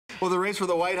Well, the race for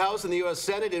the White House and the U.S.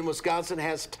 Senate in Wisconsin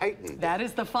has tightened. That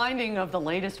is the finding of the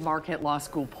latest Marquette Law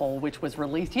School poll, which was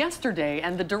released yesterday.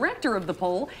 And the director of the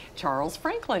poll, Charles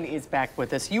Franklin, is back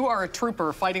with us. You are a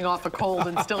trooper fighting off a cold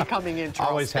and still coming in,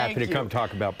 Charles. Always happy to come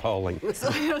talk about polling.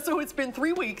 So it's been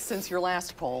 3 weeks since your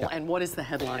last poll. And what is the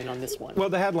headline on this one? Well,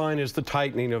 the headline is the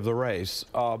tightening of the race.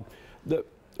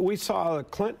 We saw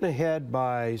Clinton ahead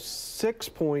by 6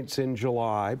 points in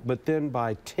July, but then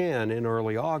by 10 in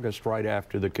early August, right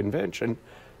after the convention,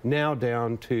 now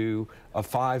down to a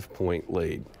 5-point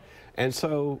lead. And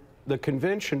so the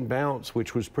convention bounce,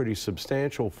 which was pretty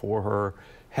substantial for her,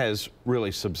 has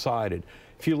really subsided.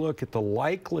 If you look at the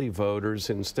likely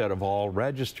voters instead of all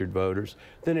registered voters,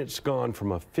 then it's gone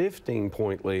from a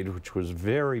 15-point lead, which was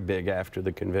very big after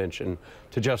the convention,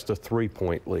 to just a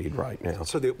 3-point lead right now.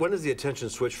 So when does the attention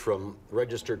switch from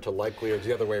registered to likely, or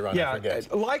the other way around? Yeah, I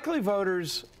forget. Likely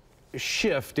voters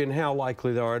shift in how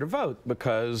likely they are to vote,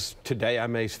 because today I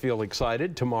may feel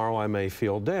excited, tomorrow I may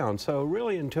feel down. So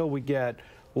really until we get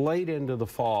late into the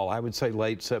fall, I would say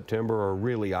late September or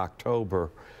really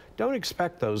October, don't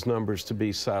expect those numbers to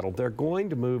be settled. They're going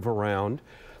to move around.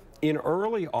 In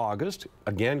early August,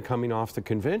 again coming off the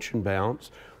convention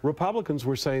bounce, Republicans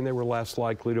were saying they were less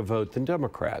likely to vote than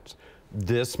Democrats.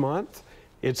 This month,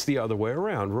 it's the other way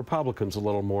around. Republicans a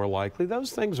little more likely.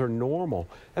 Those things are normal.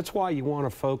 That's why you want to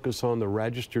focus on the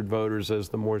registered voters as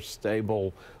the more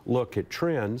stable look at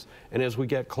trends. And as we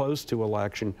get close to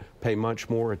election, pay much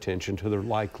more attention to the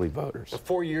likely voters.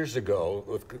 4 years ago,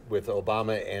 with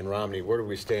Obama and Romney, where do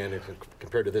we stand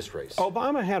compared to this race?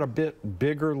 Obama had a bit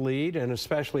bigger lead, and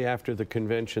especially after the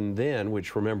convention then,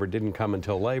 which remember didn't come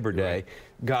until Labor Day,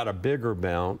 got a bigger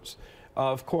bounce.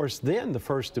 Of course, then the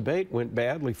first debate went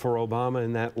badly for Obama,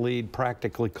 and that lead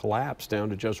practically collapsed down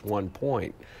to just 1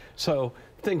 point. So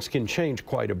things can change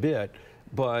quite a bit,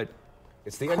 but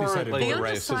it's the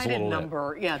undecided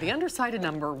number. Yeah, the undecided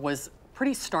number was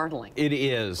pretty startling. It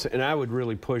is, and I would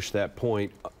really push that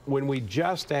point. When we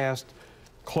just asked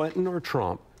Clinton or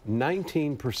Trump,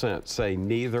 19% say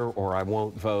neither, or I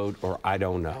won't vote, or I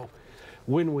don't know.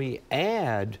 When we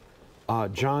add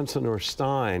Johnson or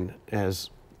Stein as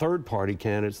third-party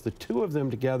candidates, the two of them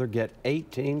together get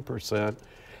 18%,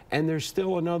 and there's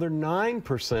still another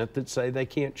 9% that say they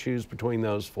can't choose between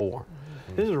those four.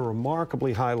 This is a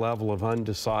remarkably high level of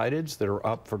undecideds that are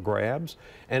up for grabs,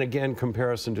 and again,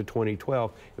 comparison to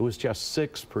 2012, it was just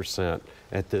 6%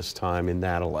 at this time in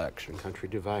that election. Country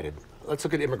divided. Let's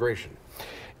look at immigration.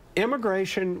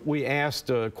 Immigration, we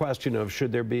asked a question of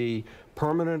should there be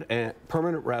permanent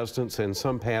residence and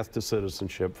some path to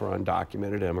citizenship for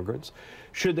undocumented immigrants?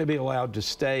 Should they be allowed to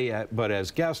stay but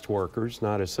as guest workers,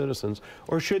 not as citizens?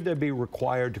 Or should they be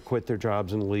required to quit their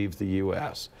jobs and leave the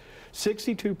U.S.?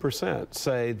 62%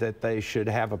 say that they should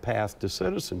have a path to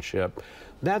citizenship.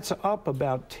 That's up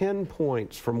about 10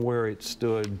 points from where it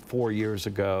stood 4 years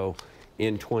ago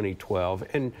in 2012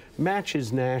 and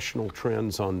matches national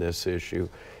trends on this issue.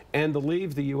 And the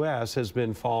leave the U.S. has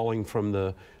been falling from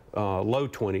the low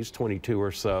 20s, 22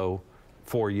 or so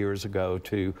 4 years ago,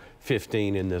 to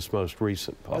 15 in this most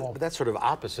recent poll. But that's sort of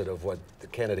opposite of what the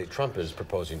candidate Trump is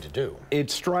proposing to do.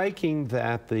 It's striking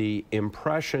that the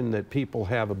impression that people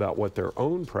have about what their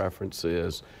own preference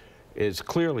is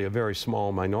clearly a very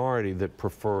small minority that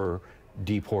prefer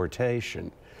deportation.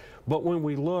 But when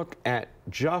we look at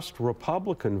just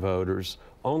Republican voters,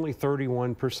 only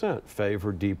 31%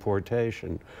 favor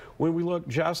deportation. When we look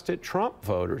just at Trump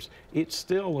voters, it's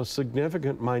still a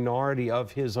significant minority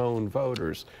of his own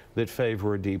voters that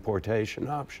favor a deportation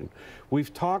option.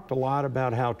 We've talked a lot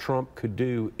about how Trump could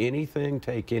do anything,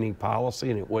 take any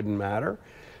policy, and it wouldn't matter.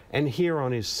 And here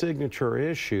on his signature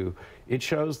issue, it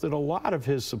shows that a lot of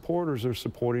his supporters are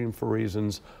supporting him for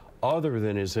reasons other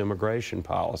than his immigration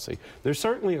policy. There's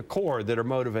certainly a core that are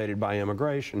motivated by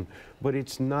immigration, but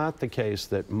it's not the case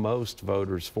that most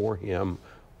voters for him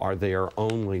are there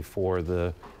only for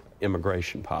the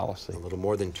immigration policy. A little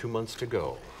more than 2 months to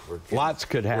go. Lots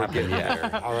could happen,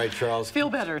 yeah. All right, Charles. Feel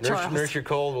better, Charles. Nurse your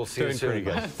cold. We'll see you soon. Doing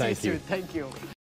pretty good. Thank you. Thank you.